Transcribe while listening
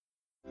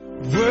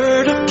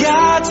Word of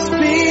God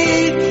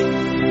speak,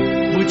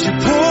 would you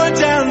pour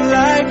down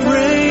like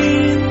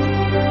rain,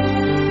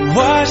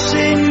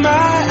 washing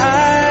my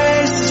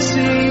eyes to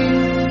see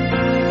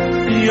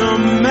your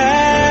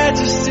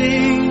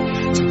majesty,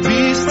 to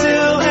be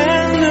still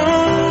and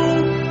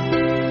know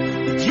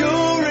that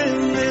you're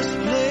in this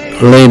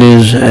place.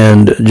 Ladies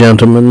and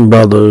gentlemen,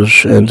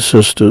 brothers and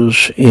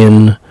sisters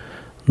in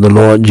the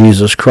Lord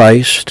Jesus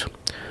Christ,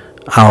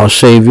 our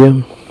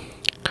Savior,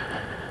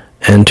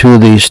 and to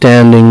the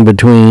standing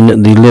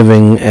between the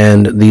living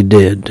and the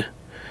dead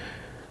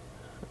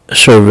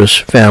service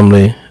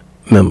family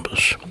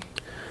members.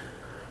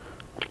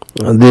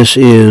 This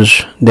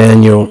is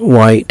Daniel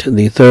Whyte,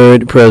 the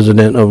third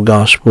president of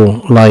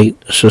Gospel Light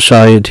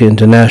Society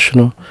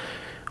International,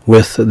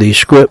 with the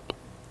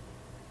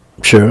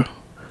Scripture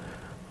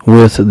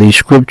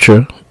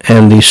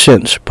and the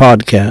Sense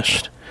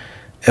podcast,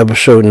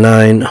 episode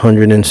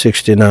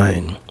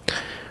 969.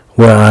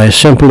 Where I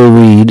simply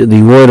read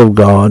the Word of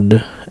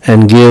God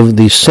and give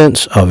the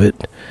sense of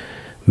it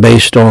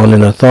based on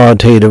an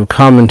authoritative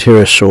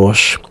commentary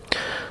source,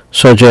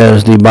 such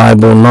as the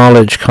Bible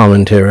Knowledge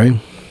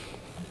Commentary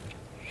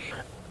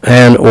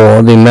and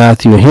or the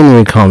Matthew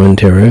Henry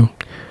Commentary.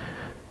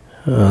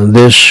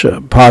 This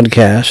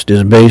podcast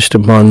is based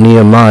upon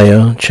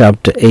Nehemiah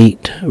chapter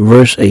 8,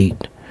 verse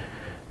 8,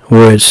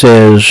 where it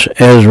says,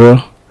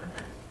 Ezra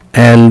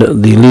and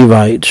the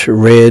Levites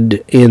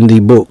read in the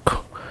book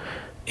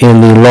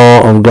in the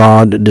law of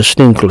God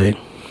distinctly,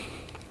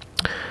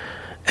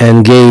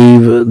 and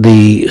gave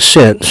the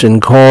sense and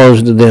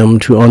caused them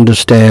to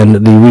understand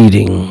the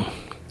reading.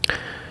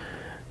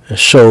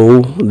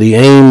 So, the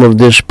aim of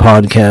this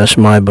podcast,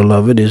 my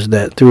beloved, is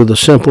that through the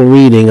simple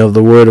reading of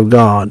the Word of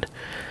God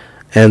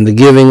and the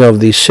giving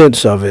of the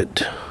sense of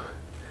it,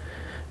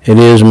 it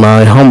is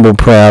my humble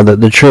prayer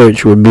that the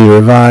church would be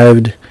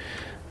revived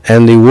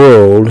and the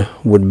world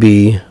would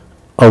be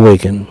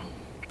awakened.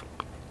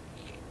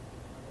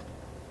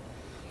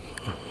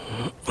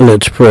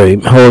 Let's pray.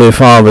 Holy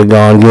Father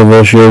God, give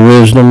us your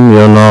wisdom,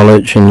 your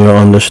knowledge, and your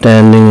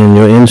understanding, and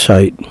your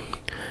insight,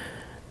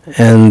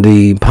 and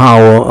the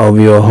power of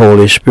your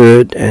Holy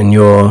Spirit and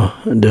your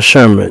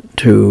discernment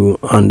to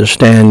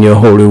understand your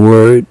holy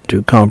word,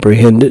 to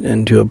comprehend it,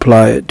 and to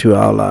apply it to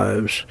our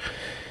lives.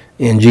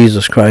 In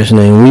Jesus Christ's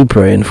name we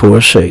pray and for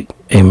his sake.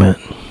 Amen.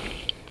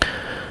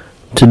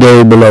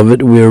 Today,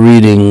 beloved, we are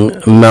reading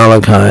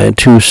Malachi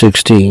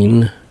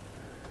 2:16.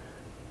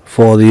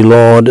 For the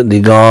Lord,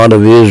 the God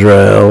of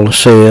Israel,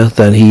 saith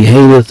that he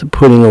hateth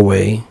putting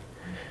away.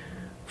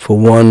 For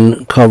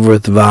one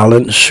covereth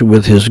violence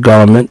with his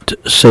garment,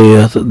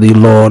 saith the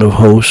Lord of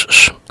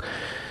hosts.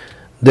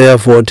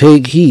 Therefore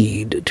take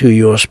heed to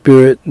your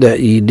spirit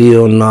that ye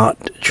deal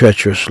not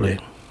treacherously.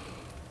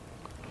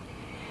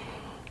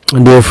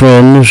 Dear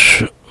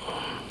friends,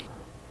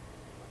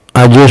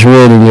 I just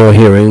read in your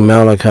hearing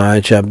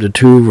Malachi chapter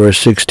 2, verse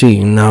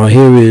 16. Now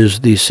here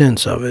is the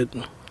sense of it.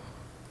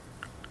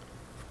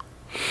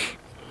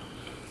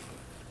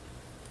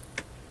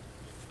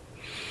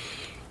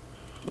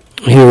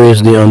 Here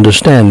is the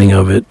understanding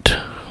of it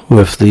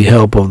with the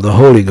help of the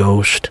Holy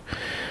Ghost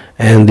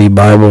and the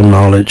Bible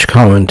Knowledge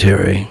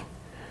Commentary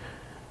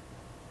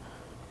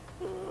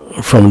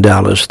from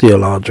Dallas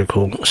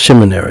Theological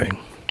Seminary.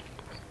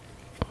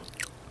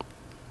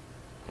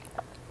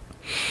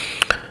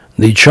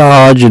 The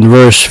charge in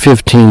verse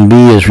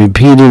 15b is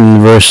repeated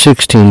in verse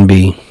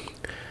 16b.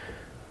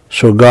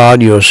 So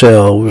guard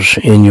yourselves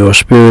in your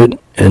spirit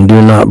and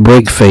do not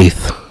break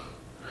faith.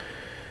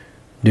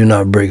 Do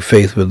not break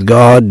faith with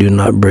God. Do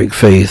not break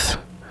faith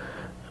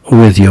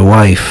with your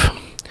wife.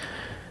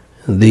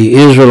 The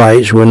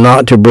Israelites were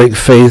not to break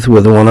faith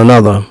with one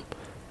another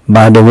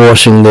by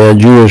divorcing their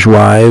Jewish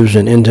wives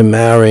and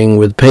intermarrying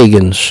with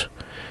pagans.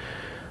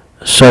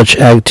 Such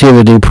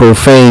activity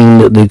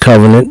profaned the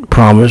covenant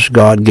promise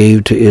God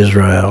gave to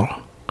Israel.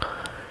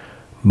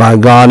 By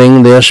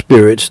guarding their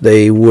spirits,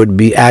 they would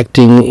be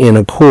acting in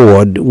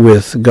accord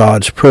with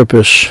God's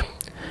purpose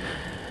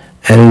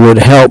and would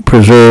help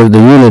preserve the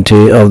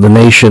unity of the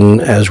nation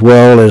as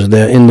well as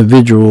their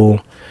individual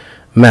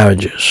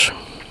marriages.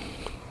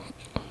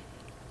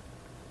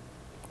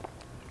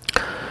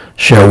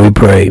 Shall we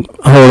pray?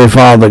 Holy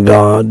Father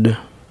God,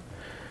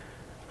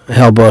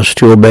 help us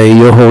to obey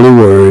your holy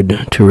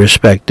word, to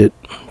respect it,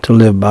 to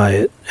live by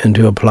it, and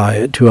to apply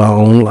it to our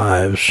own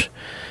lives,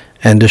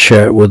 and to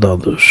share it with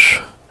others,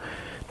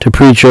 to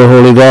preach your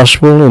holy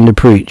gospel and to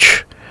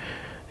preach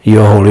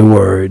your holy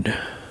word.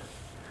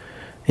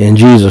 In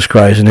Jesus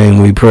Christ's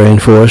name we pray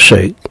and for his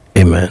sake.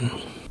 Amen.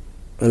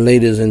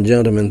 Ladies and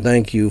gentlemen,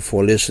 thank you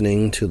for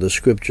listening to the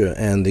Scripture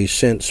and the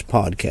Sense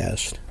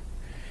podcast.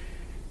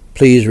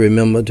 Please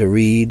remember to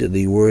read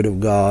the Word of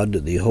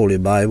God, the Holy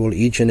Bible,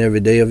 each and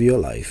every day of your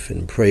life,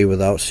 and pray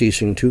without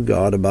ceasing to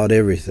God about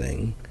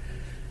everything,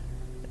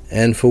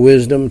 and for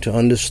wisdom to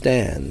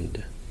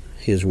understand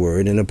his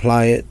Word and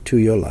apply it to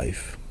your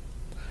life.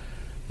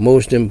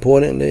 Most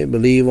importantly,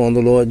 believe on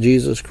the Lord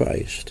Jesus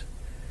Christ,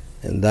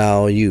 and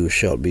you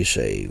shalt be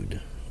saved.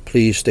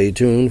 Please stay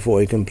tuned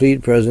for a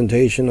complete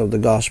presentation of the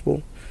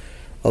gospel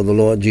of the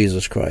Lord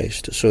Jesus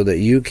Christ, so that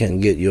you can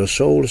get your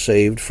soul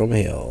saved from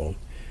hell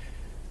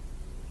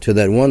to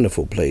that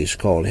wonderful place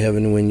called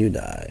heaven when you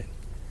die.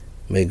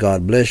 May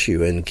God bless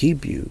you and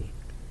keep you,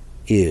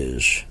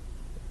 is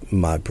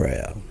my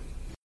prayer.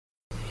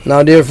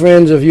 Now, dear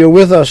friends, if you're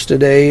with us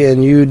today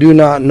and you do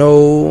not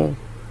know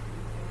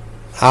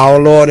our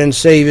Lord and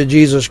Savior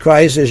Jesus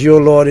Christ as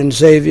your Lord and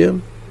Savior,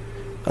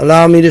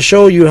 allow me to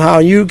show you how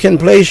you can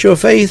place your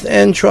faith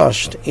and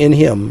trust in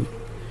Him,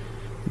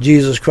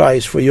 Jesus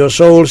Christ, for your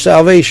soul's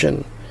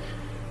salvation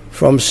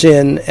from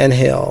sin and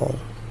hell.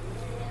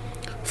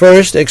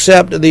 First,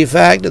 accept the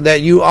fact that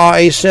you are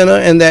a sinner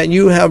and that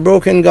you have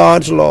broken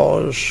God's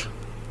laws.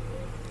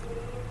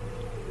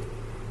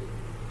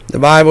 The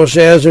Bible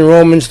says in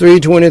Romans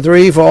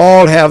 3:23, "For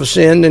all have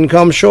sinned and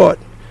come short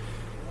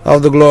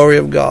of the glory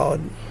of God."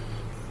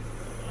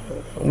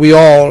 We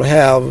all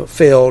have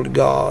failed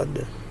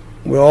God.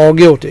 We're all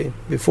guilty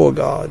before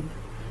God.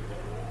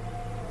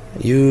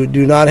 You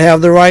do not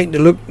have the right to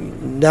look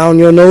down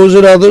your nose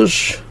at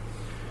others.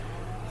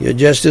 You're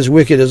just as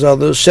wicked as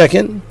others.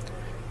 Second,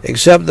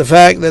 accept the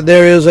fact that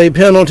there is a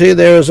penalty,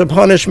 there is a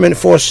punishment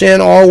for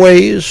sin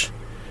always.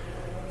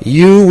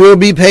 You will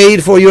be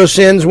paid for your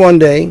sins one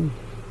day.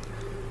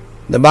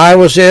 The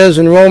Bible says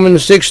in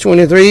Romans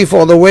 6:23,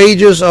 "For the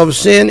wages of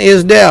sin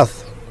is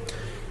death."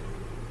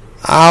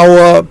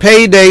 Our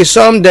payday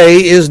someday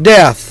is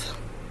death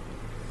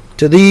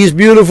to these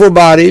beautiful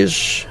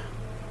bodies,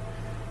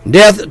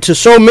 death to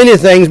so many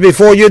things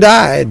before you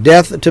die,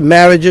 death to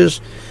marriages,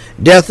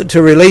 death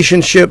to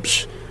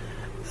relationships,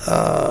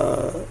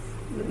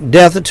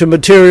 death to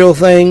material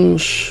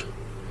things.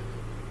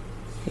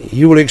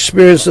 You will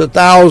experience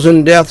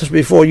 1,000 deaths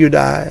before you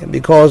die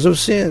because of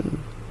sin.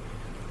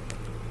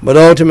 But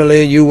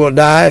ultimately you will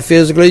die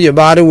physically. Your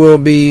body will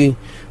be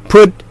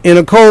put in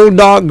a cold,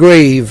 dark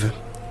grave.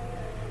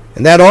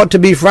 And that ought to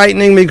be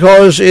frightening,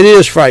 because it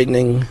is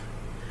frightening.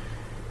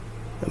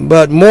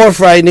 But more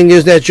frightening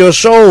is that your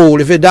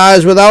soul, if it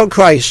dies without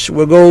Christ,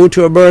 will go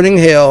to a burning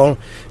hell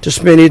to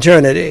spend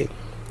eternity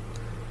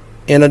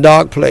in a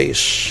dark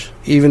place,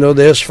 even though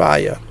there's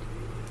fire.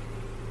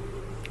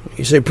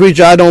 You say,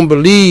 "Preacher, I don't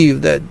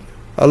believe that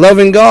a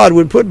loving God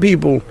would put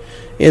people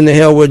in the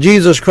hell." Well,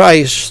 Jesus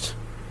Christ,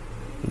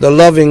 the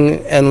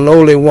loving and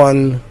lowly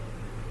one,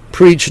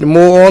 preached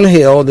more on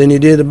hell than he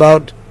did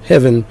about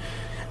heaven.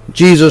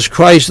 Jesus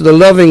Christ, the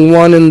loving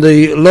one and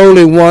the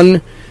lowly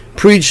one,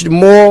 preached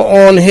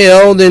more on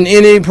hell than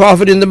any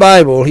prophet in the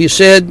Bible. He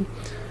said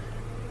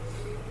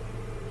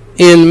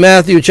in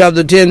Matthew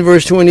chapter 10,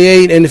 verse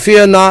 28, "And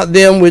fear not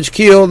them which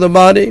kill the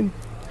body,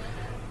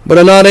 but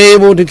are not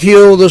able to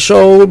kill the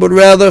soul, but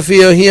rather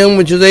fear him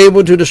which is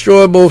able to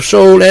destroy both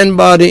soul and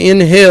body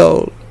in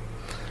hell."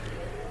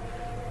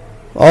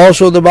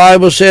 Also the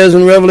Bible says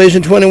in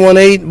Revelation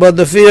 21:8, "But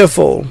the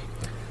fearful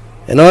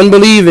and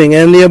unbelieving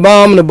and the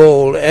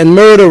abominable and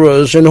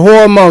murderers and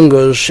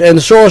whoremongers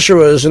and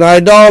sorcerers and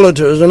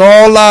idolaters and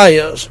all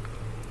liars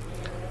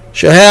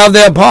shall have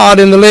their part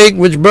in the lake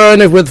which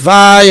burneth with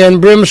fire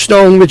and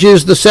brimstone, which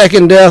is the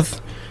second death."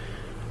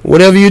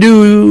 Whatever you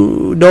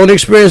do, don't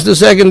experience the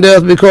second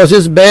death, because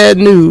it's bad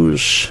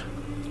news.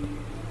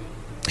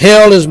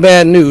 Hell is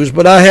bad news,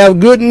 but I have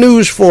good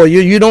news for you.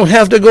 You don't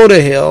have to go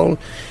to hell.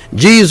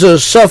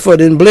 Jesus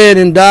suffered and bled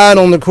and died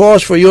on the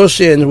cross for your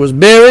sins, was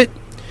buried,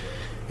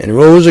 and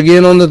rose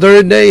again on the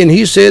third day. And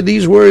he said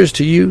these words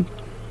to you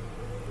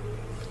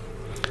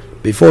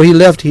before he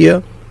left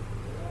here: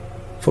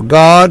 "For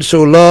God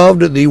so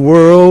loved the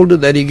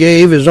world that he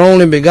gave his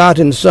only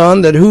begotten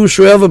Son, that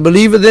whosoever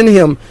believeth in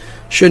him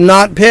should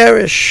not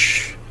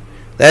perish,"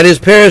 that is,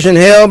 perish in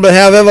hell, but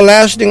have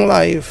everlasting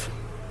life.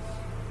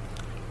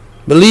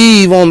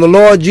 Believe on the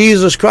Lord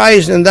Jesus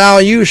Christ, and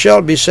you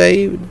shalt be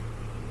saved.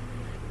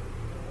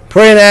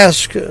 Pray and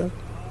ask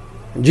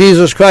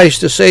Jesus Christ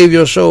to save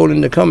your soul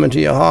and to come into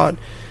your heart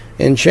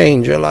and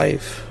change your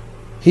life.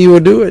 He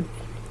will do it.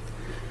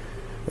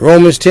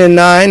 Romans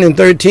 10:9 and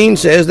 13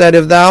 says that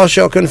if thou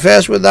shalt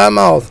confess with thy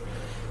mouth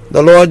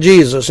the Lord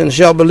Jesus, and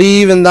shalt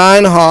believe in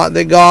thine heart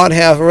that God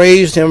hath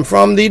raised him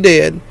from the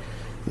dead,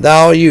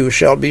 you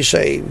shalt be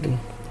saved.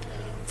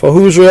 For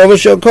whosoever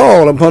shall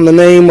call upon the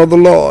name of the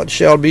Lord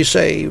shall be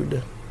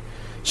saved.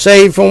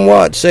 Saved from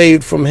what?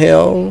 Saved from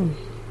hell.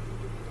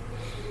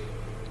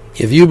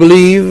 If you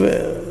believe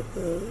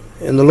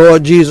in the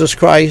Lord Jesus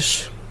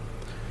Christ,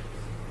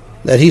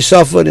 that he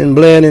suffered and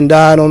bled and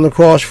died on the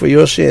cross for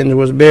your sins,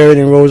 was buried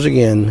and rose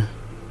again,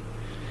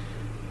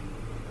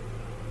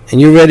 and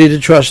you're ready to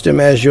trust him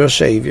as your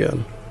Savior,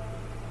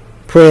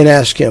 pray and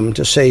ask him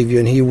to save you,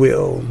 and he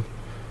will.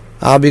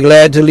 I'll be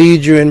glad to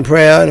lead you in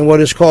prayer in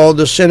what is called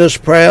the sinner's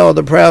prayer, or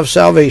the prayer of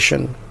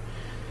salvation.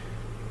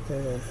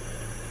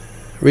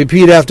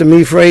 Repeat after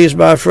me, phrase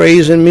by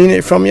phrase, and mean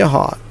it from your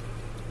heart.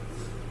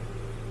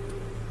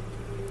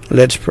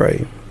 Let's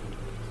pray.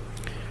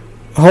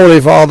 Holy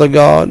Father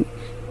God,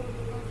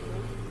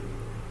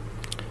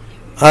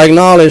 I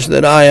acknowledge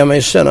that I am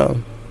a sinner,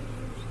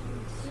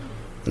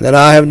 that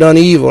I have done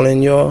evil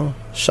in your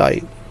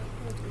sight.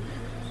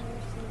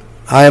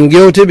 I am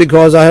guilty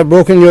because I have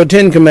broken your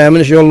 10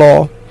 commandments, your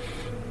law.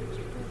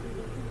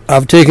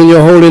 I've taken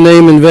your holy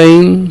name in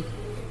vain.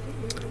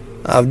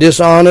 I've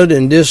dishonored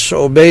and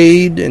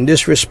disobeyed and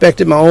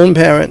disrespected my own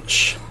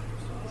parents.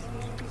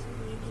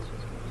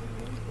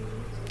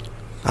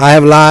 I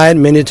have lied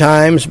many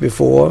times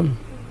before.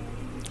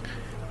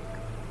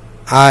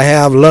 I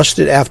have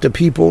lusted after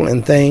people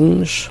and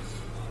things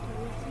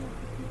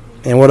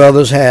and what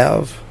others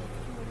have.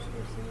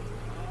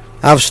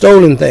 I've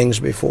stolen things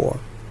before.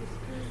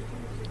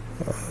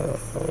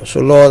 So,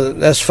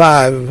 Lord, that's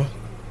 5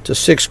 to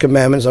 6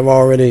 commandments I've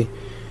already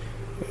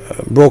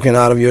broken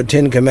out of your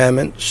 10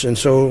 commandments. And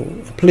so,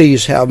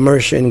 please have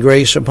mercy and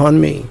grace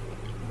upon me.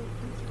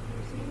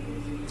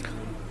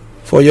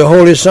 For your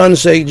holy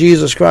Son's sake,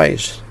 Jesus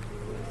Christ,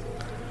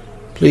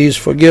 please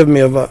forgive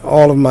me of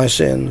all of my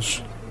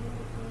sins.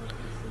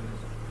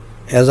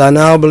 As I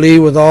now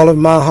believe with all of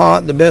my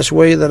heart, the best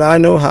way that I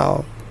know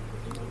how,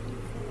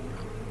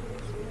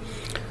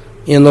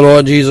 in the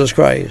Lord Jesus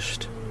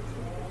Christ,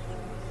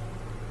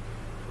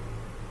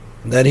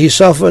 that he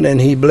suffered and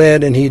he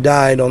bled and he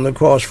died on the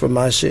cross for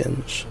my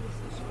sins,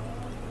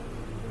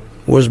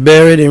 was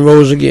buried and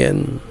rose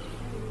again.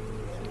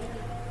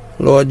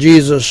 Lord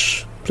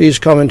Jesus, please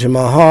come into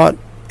my heart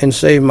and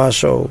save my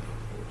soul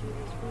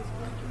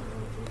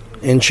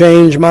and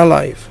change my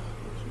life.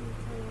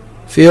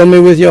 Fill me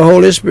with your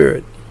Holy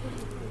Spirit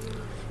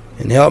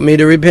and help me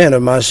to repent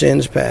of my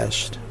sins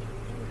past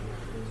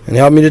and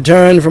help me to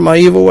turn from my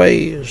evil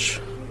ways.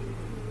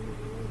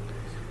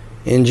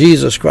 In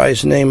Jesus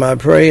Christ's name I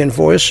pray, and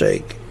for his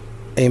sake,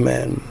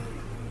 amen.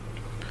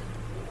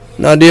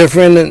 Now, dear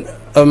friend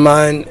of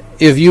mine,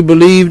 if you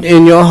believed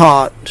in your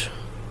heart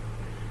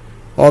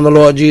on the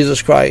Lord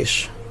Jesus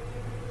Christ,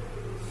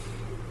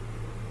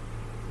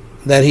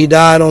 that he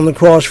died on the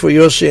cross for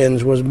your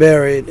sins, was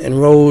buried,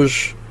 and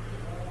rose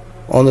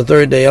on the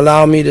 3rd day,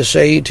 allow me to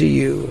say to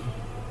you,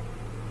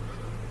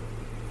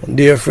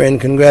 dear friend,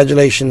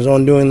 congratulations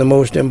on doing the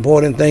most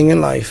important thing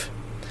in life,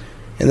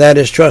 and that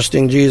is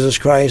trusting Jesus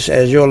Christ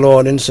as your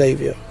Lord and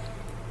Savior.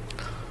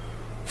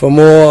 For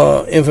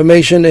more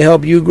information to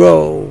help you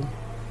grow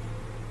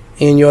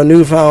in your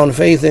newfound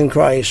faith in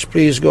Christ,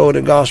 please go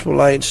to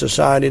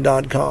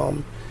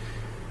GospelLightSociety.com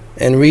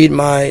and read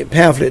my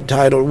pamphlet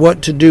titled,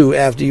 What to Do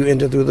After You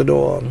Enter Through the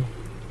Door.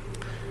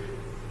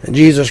 And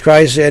Jesus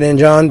Christ said in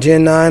John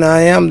 10:9,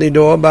 I am the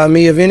door. By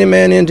me if any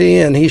man enter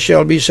in, he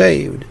shall be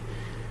saved,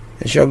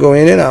 and shall go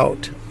in and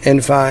out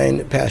and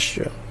find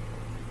pasture.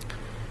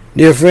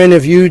 Dear friend,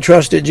 if you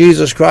trusted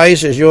Jesus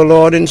Christ as your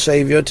Lord and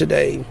Savior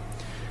today,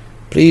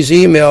 please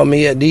email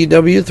me at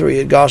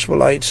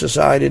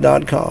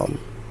dw3@gospellightsociety.com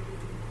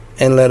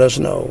and let us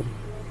know.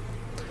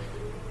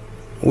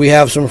 We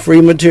have some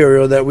free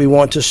material that we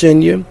want to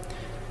send you.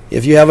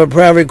 If you have a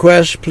prayer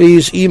request,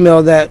 please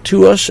email that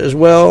to us as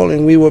well,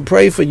 and we will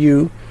pray for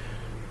you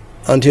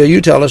until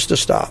you tell us to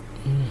stop.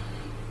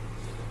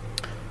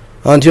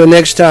 Until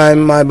next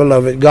time, my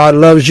beloved, God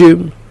loves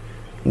you,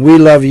 we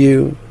love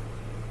you,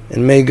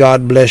 and may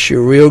God bless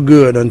you real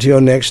good until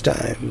next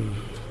time.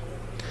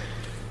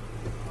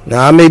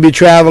 Now, I may be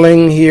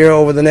traveling here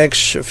over the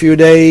next few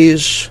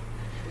days,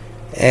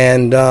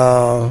 and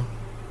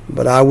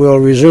but I will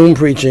resume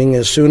preaching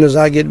as soon as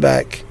I get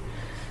back,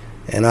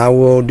 and I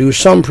will do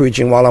some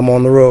preaching while I'm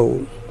on the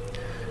road.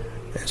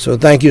 So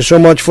thank you so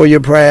much for your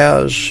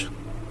prayers.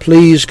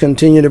 Please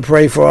continue to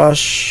pray for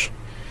us,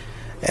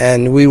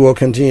 and we will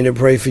continue to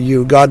pray for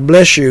you. God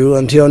bless you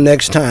until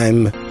next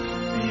time.